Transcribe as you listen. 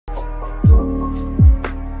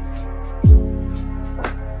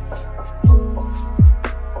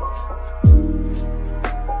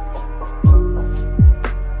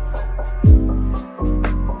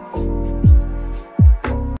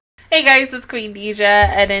Hey guys, it's Queendija,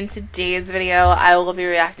 and in today's video, I will be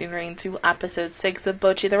reacting to episode 6 of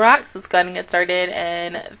Bocchi the Rocks. Let's go ahead and get started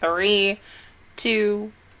in 3,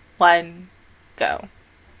 2, 1, go.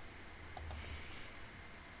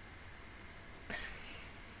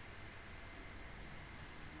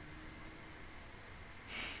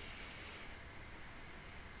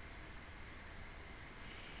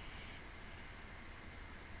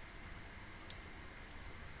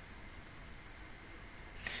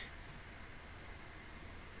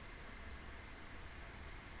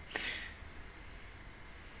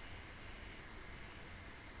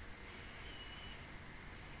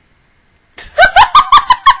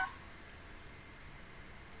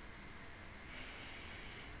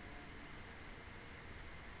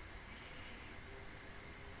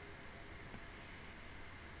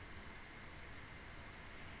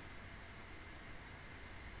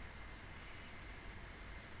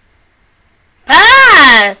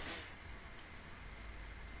 Pass!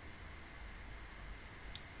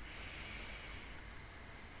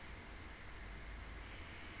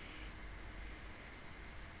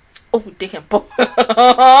 Oh, damn.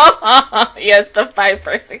 Yes, the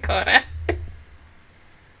 5-person quota.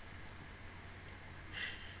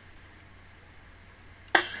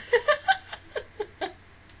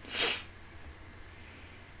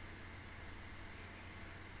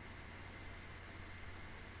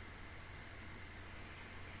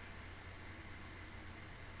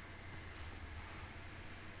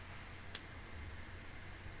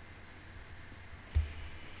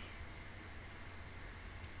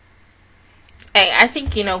 Hey, I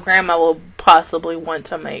think, Grandma will possibly want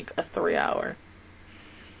to make a 3-hour.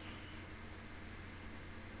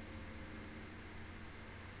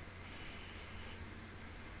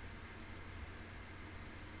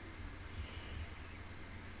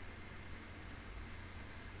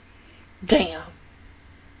 Damn.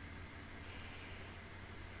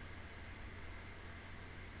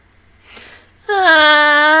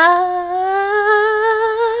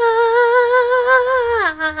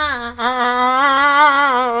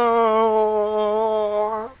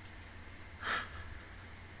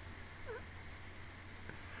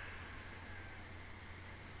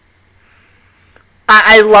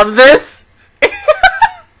 I love this.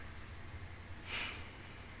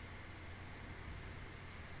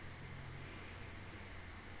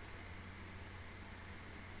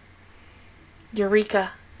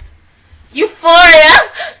 Eureka. Euphoria.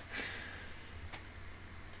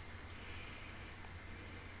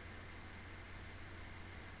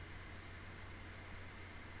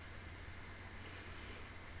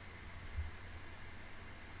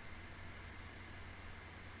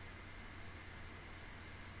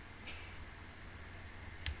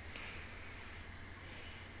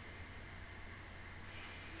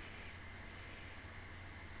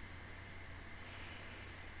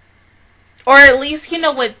 Or at least,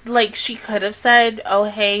 what, like, she could have said, oh,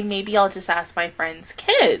 hey, maybe I'll just ask my friends'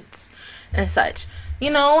 kids and such.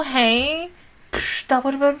 Hey, that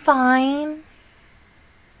would have been fine.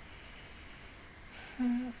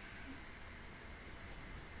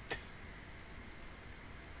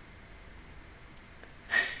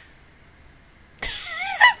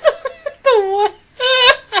 The what?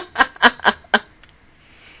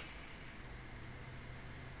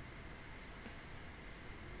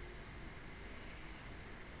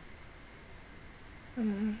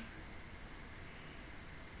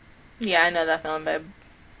 Yeah, I know that feeling, babe.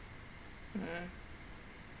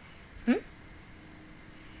 Hmm?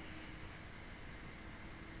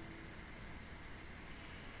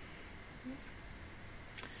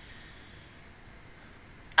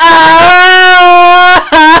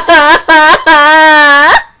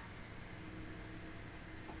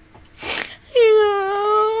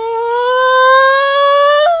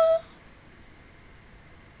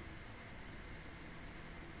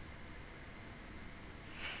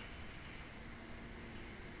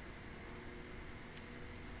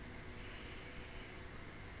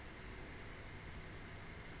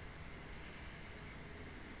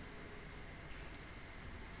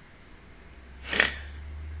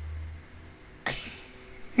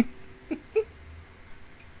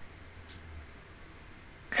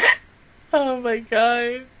 Oh my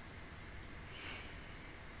god.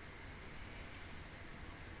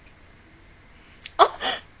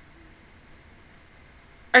 Oh.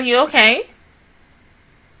 Are you okay?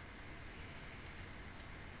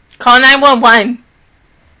 Call 911.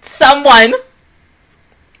 Someone.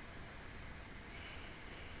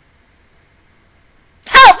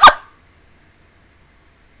 Help!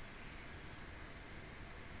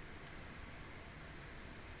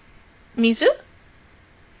 Mizu?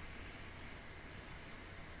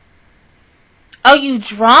 Oh, you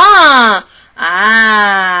drunk.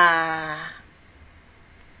 Ah.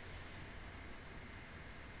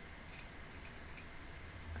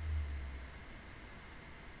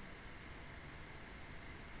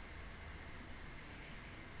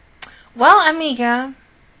 Well, I mean, yeah.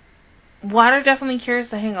 Water definitely cures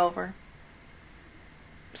the hangover.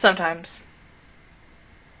 Sometimes.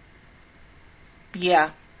 Yeah.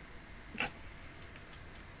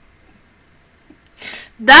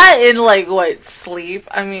 That in, like, what, sleep?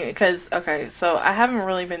 I mean, because, okay, so I haven't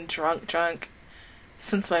really been drunk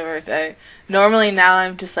since my birthday. Normally now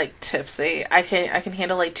I'm just, like, tipsy. I can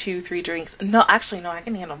handle, like, 2-3 drinks. No, actually, no, I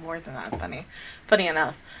can handle more than that. Funny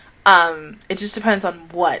enough. It just depends on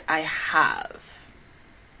what I have.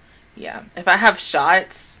 Yeah. If I have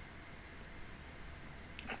shots...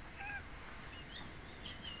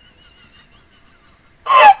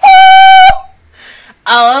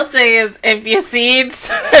 All I'll say is, if you see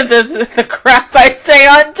the crap I say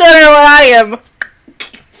on Twitter when I am...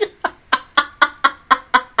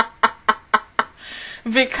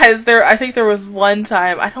 because I think there was one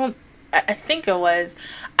time, I think it was,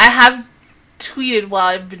 I have tweeted while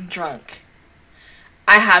I've been drunk.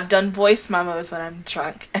 I have done voice memos when I'm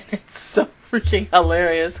drunk, and it's so freaking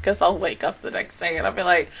hilarious, because I'll wake up the next day and I'll be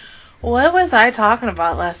like, what was I talking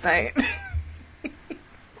about last night?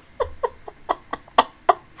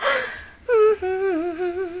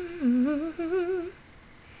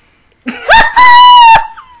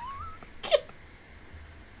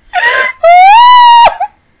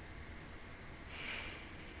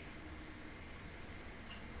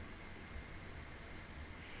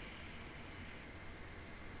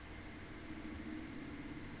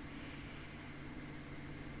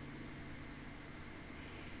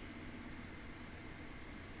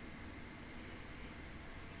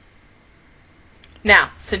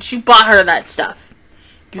 Now, since you bought her that stuff,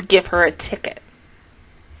 you give her a ticket.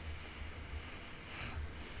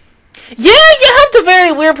 Yeah, you helped a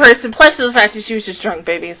very weird person, plus the fact that she was just drunk,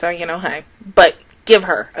 baby, so, you know, hey. But give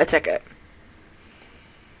her a ticket.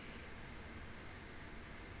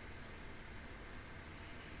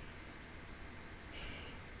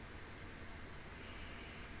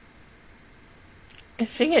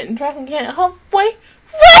 Is she getting drunk again? Oh, wait.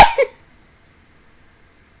 What?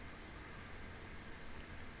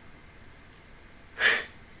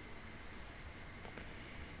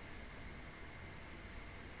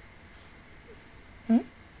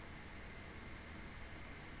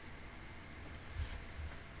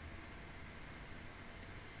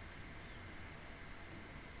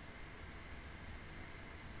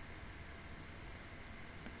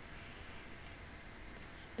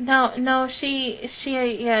 No, she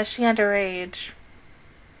underage.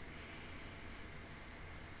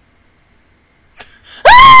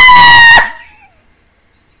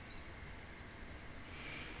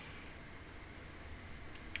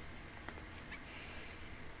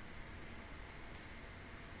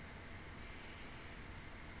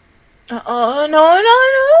 Oh, no.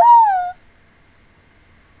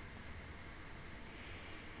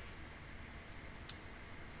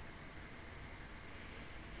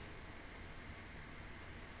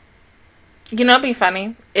 You know, it'd be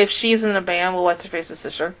funny if she's in a band with what's her face's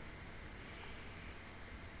sister.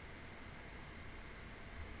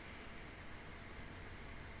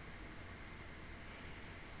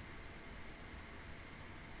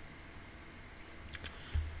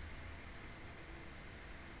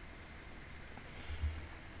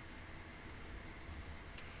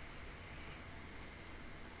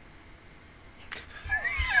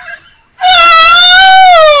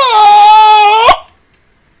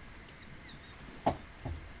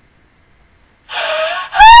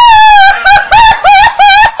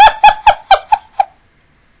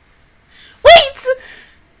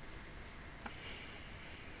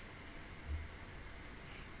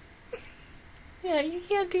 You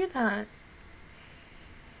can't do that.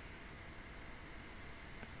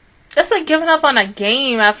 That's like giving up on a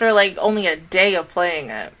game after like only a day of playing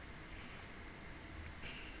it.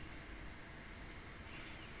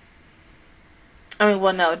 I mean,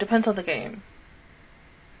 well, no, it depends on the game.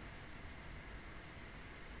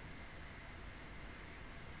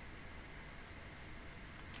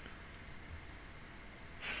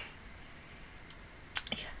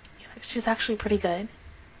 Yeah, she's actually pretty good.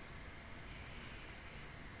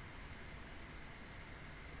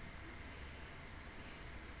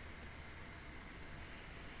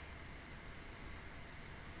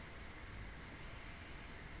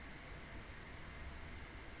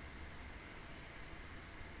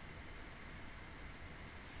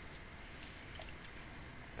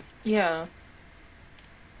 Yeah.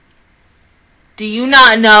 Do you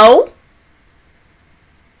not know?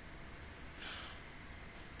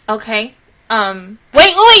 Okay.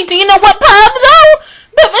 Wait, do you know what pub though?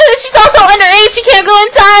 But she's also underage, she can't go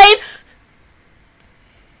inside.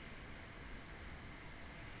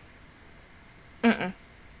 Mm-mm.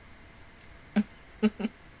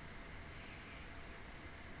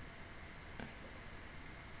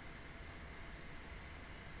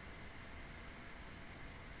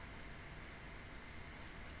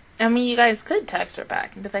 I mean, you guys could text her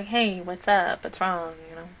back and be like, hey, what's up? What's wrong?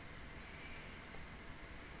 You know?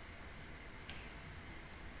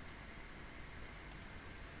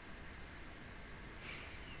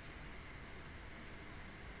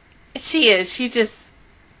 She is. She just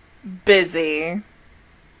busy.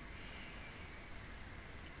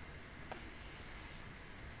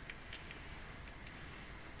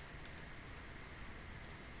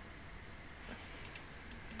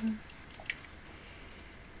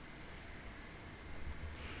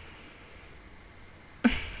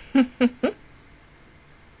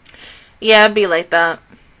 Yeah, it'd be like that.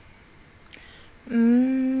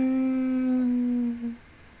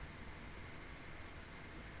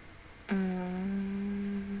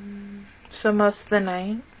 So most of the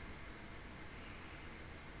night.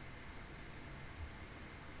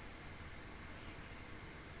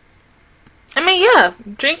 I mean, yeah,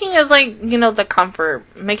 drinking is like, you know, the comfort.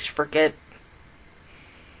 Makes you forget.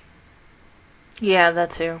 Yeah,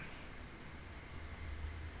 that too.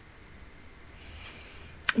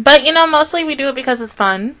 But, you know, mostly we do it because it's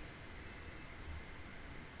fun.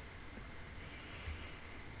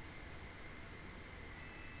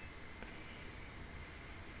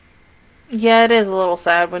 Yeah, it is a little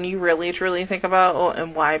sad when you really, truly think about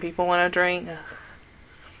and why people want to drink. Ugh.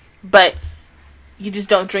 But you just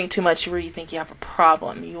don't drink too much where you think you have a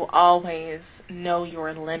problem. You always know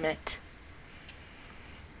your limit.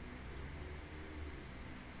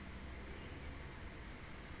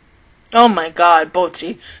 Oh my god,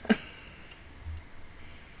 Bocchi.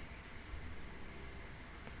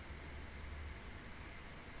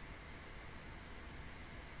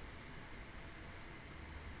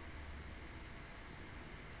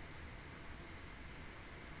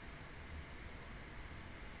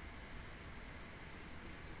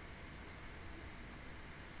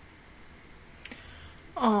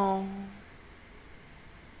 Oh.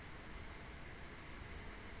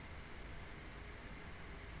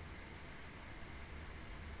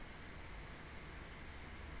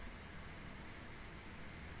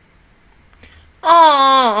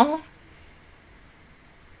 Oh.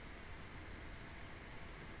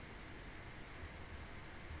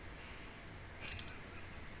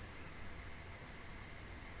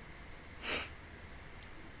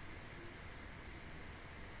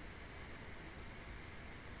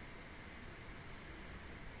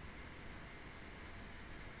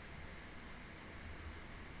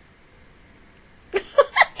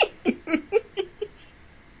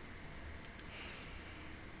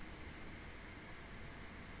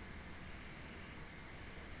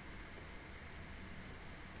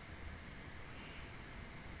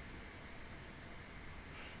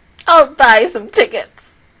 I'll buy some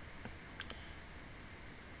tickets.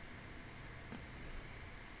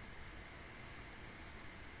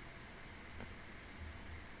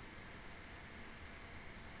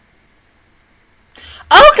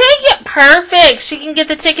 Okay, yeah, perfect. She can get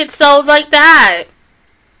the tickets sold like that.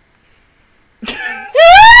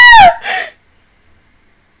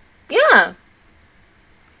 Yeah.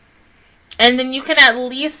 And then you can at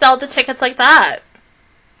least sell the tickets like that.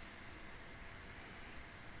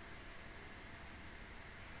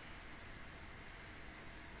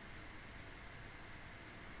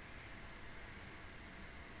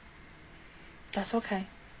 That's okay.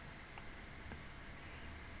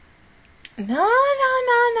 No.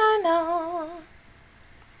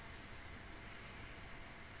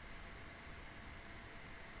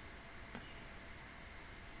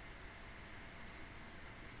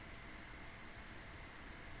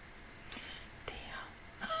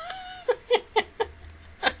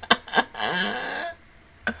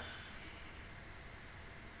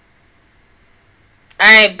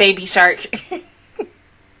 Alright, baby shark.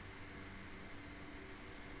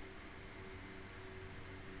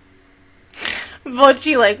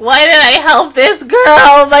 Bocchi like, why did I help this girl?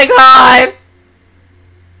 Oh my god.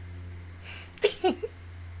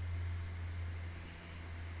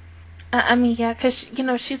 I mean, yeah, because, you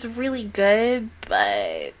know, she's really good,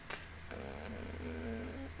 but...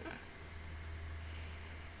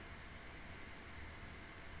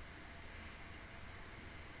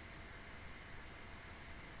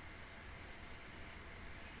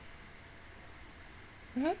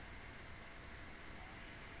 Mm-hmm.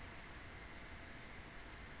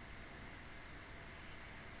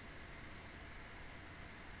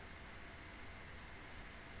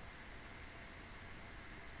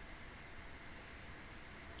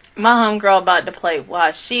 My homegirl about to play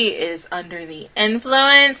while she is under the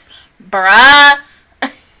influence. Bruh.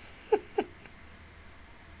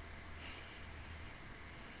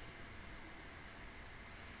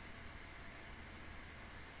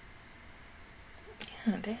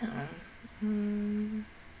 Yeah, damn.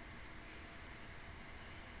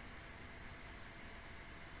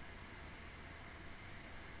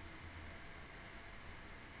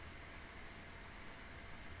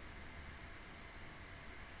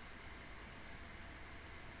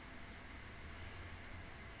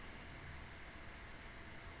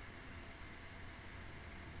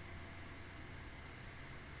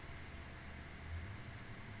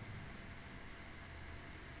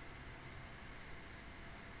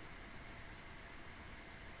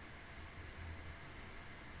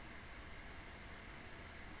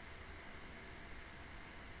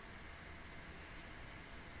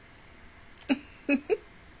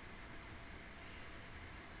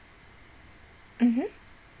 Mm-hmm.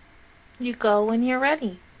 You go when you're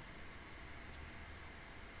ready.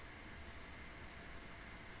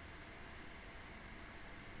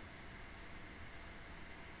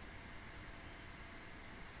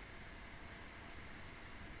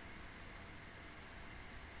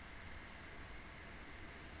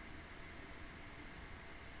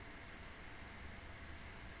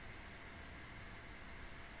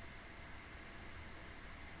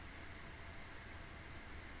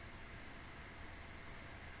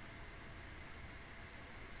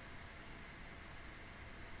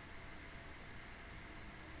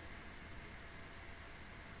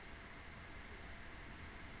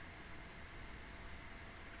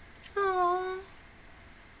 Aww.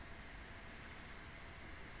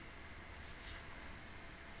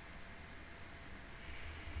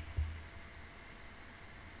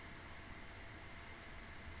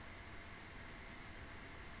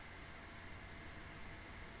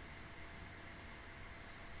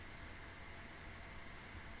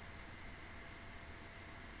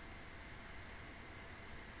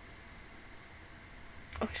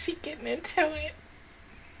 Oh, she getting into it.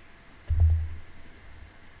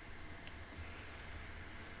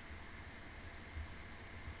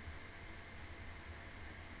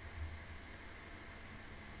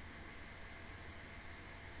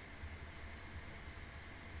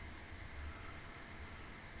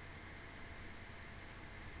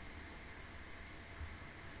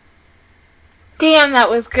 Damn, that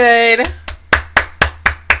was good.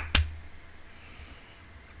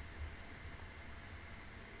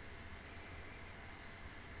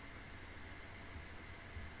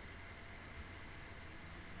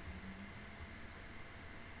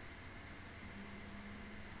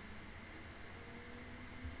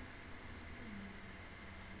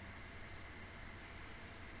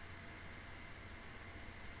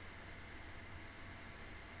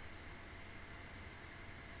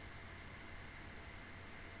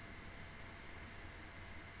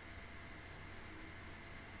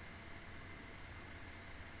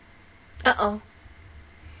 Uh-oh.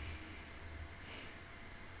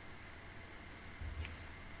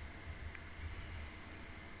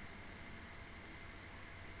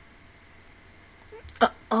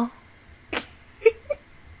 Uh-oh.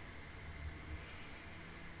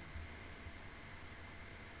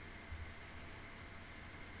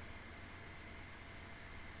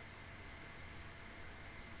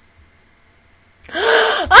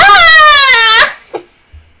 Ah!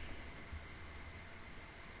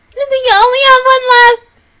 I think you only have one left.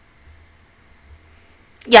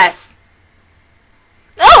 Yes.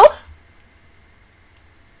 Oh!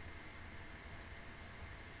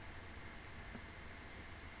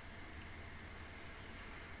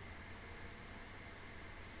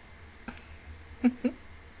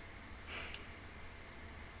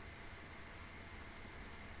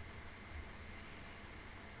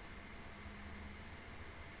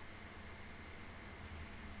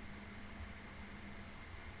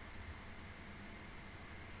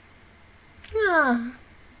 Ah.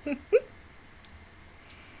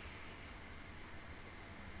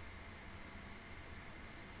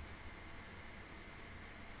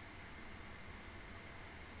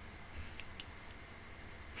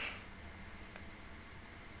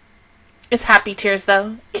 It's happy tears,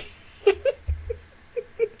 though. A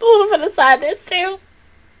little bit of sadness, too.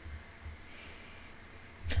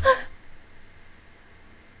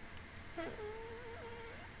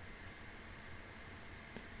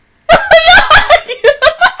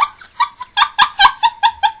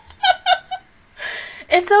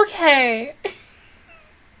 It's okay.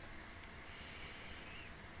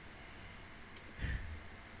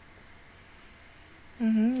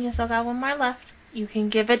 You still got one more left. You can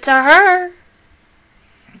give it to her.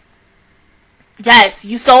 Yes,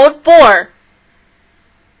 you sold 4.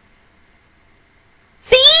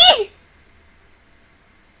 See?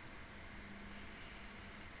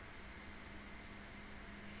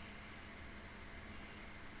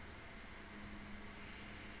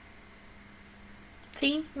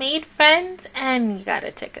 See? Made friends and you got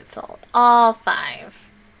a ticket sold. All 5.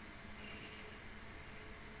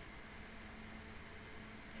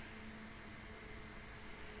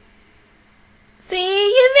 See?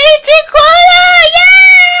 You made your quota!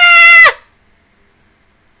 Yeah!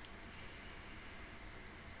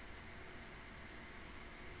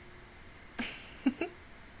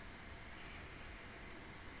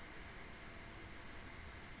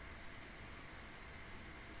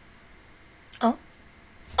 Oh.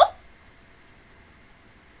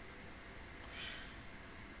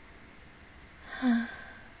 Oh.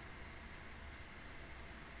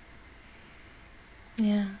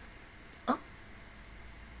 Yeah. Oh.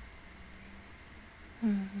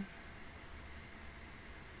 Mm-hmm.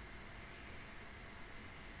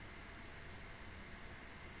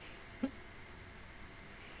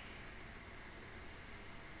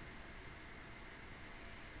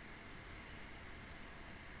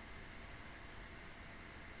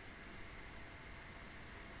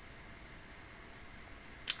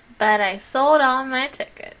 But I sold all my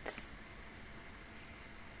tickets.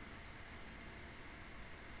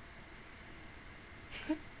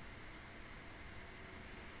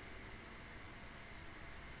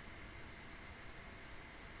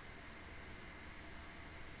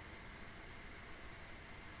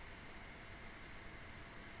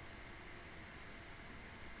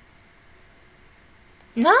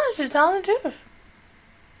 No, she's telling the truth.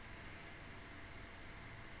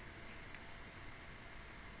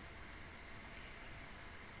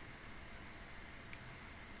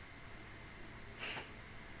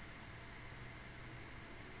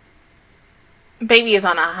 Baby is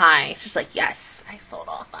on a high. She's like, yes, I sold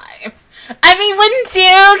all 5. I mean, wouldn't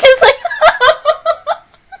you? Because, like,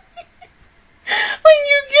 when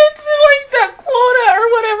you get to, like, that quota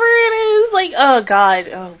or whatever it is, like, oh, God.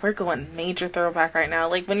 Oh, we're going major throwback right now.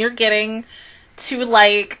 Like, when you're getting to,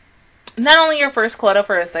 like, not only your first quota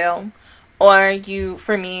for a sale, or you,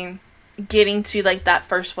 for me, getting to, like, that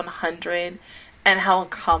first 100 and how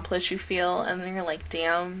accomplished you feel, and then you're like,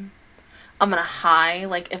 damn, I'm on a high.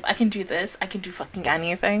 Like, if I can do this, I can do fucking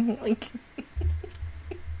anything. Like,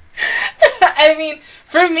 I mean,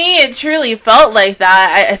 for me, it truly felt like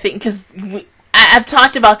that. I think, because I've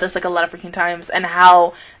talked about this, like, a lot of freaking times, and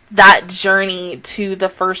how that journey to the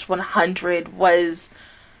first 100 was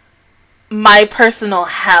my personal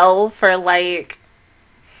hell for, like,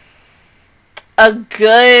 a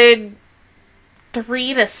good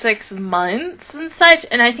 3 to 6 months and such.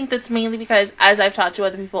 And I think that's mainly because, as I've talked to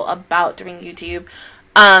other people about doing YouTube,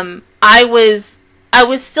 I was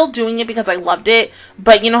still doing it because I loved it,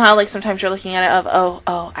 but you know how, like, sometimes you're looking at it of,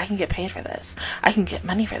 oh, I can get paid for this, I can get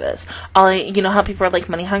money for this, you know how people are, like,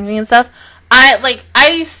 money hungry and stuff.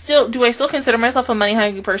 I still consider myself a money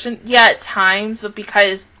hungry person? Yeah, at times, but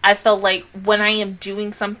because I feel like when I am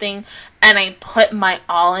doing something and I put my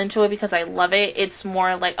all into it because I love it, it's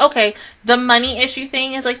more like, okay, the money issue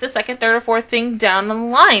thing is like the second, third, or fourth thing down the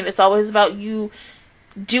line. It's always about you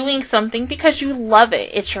doing something because you love it.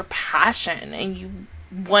 It's your passion and you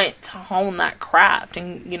want to hone that craft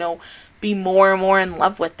and, you know, be more and more in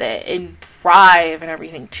love with it and thrive and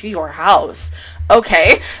everything to your house.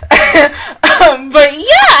 Okay. But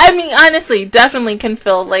yeah, I mean, honestly, definitely can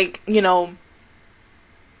feel like, you know,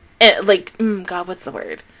 it, like, God, what's the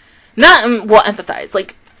word? Not, well, empathize,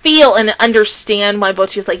 like, feel and understand why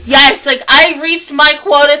Bocchi is like, yes, like, I reached my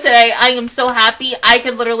quota today. I am so happy. I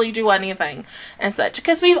could literally do anything and such.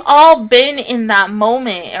 Because we've all been in that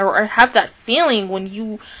moment or have that feeling when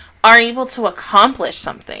you are able to accomplish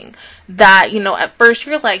something that, you know, at first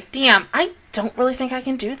you're like, damn, I don't really think I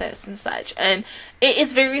can do this and such. And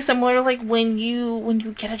it's very similar to, like, when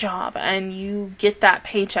you get a job and you get that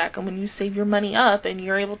paycheck and when you save your money up and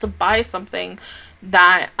you're able to buy something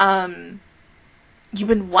that you've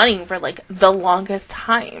been wanting for, like, the longest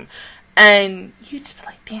time, and you just be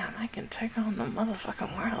like, damn, I can take on the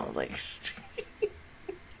motherfucking world, like,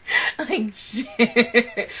 like,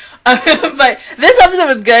 shit. But this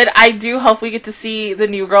episode was good. I do hope we get to see the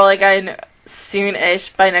new girl again soon-ish,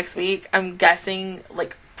 by next week. I'm guessing,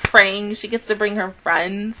 like, praying she gets to bring her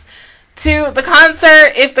friends to the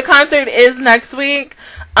concert, if the concert is next week.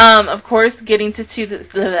 Of course, getting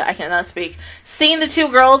to I cannot speak. Seeing the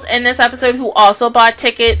 2 girls in this episode who also bought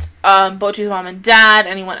tickets, Bocchi's mom and dad,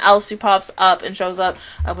 anyone else who pops up and shows up,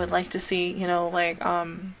 I would like to see, you know, like,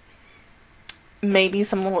 maybe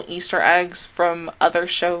some little Easter eggs from other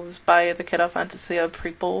shows by the Kiddo Fantasia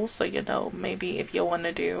people. So, you know, maybe if you want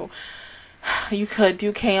to do, you could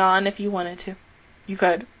do K-On! If you wanted to. You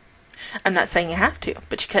could. I'm not saying you have to,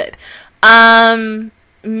 but you could.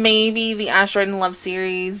 Maybe the Asteroid in Love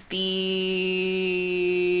series,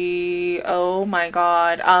 oh my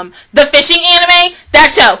god, the fishing anime,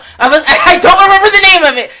 that show, I don't remember the name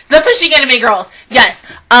of it, the fishing anime girls, yes,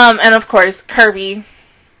 and of course, Kirby,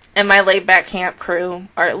 and my laid back camp crew,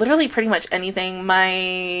 or literally pretty much anything.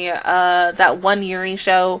 My, that one Yuri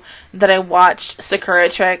show that I watched, Sakura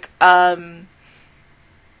Trick,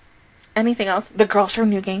 anything else, the girls from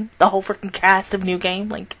New Game, the whole freaking cast of New Game,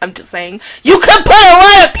 like, I'm just saying, you could put a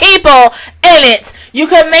lot of people in it, you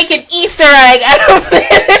could make an Easter egg out of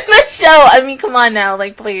it in the show. I mean, come on now,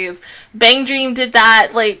 like, please. Bang Dream did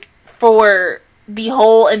that, like, for the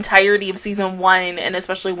whole entirety of season 1, and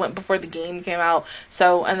especially went before the game came out.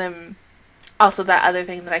 So, and then also that other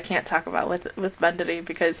thing that I can't talk about with Bendity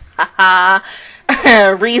because, haha,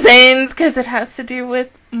 reasons, because it has to do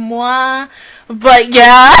with moi. But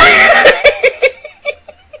yeah,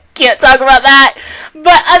 can't talk about that.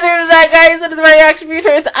 But other than that, guys, that is my reaction view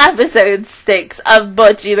towards episode 6 of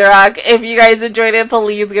Bocchi the Rock. If you guys enjoyed it,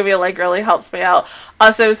 please give me a like, really helps me out.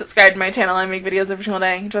 Also, subscribe to my channel. I make videos every single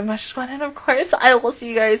day. Join my squad, and of course, I will see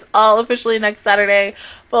you guys all officially next Saturday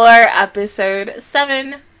for episode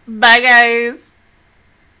 7. Bye, guys.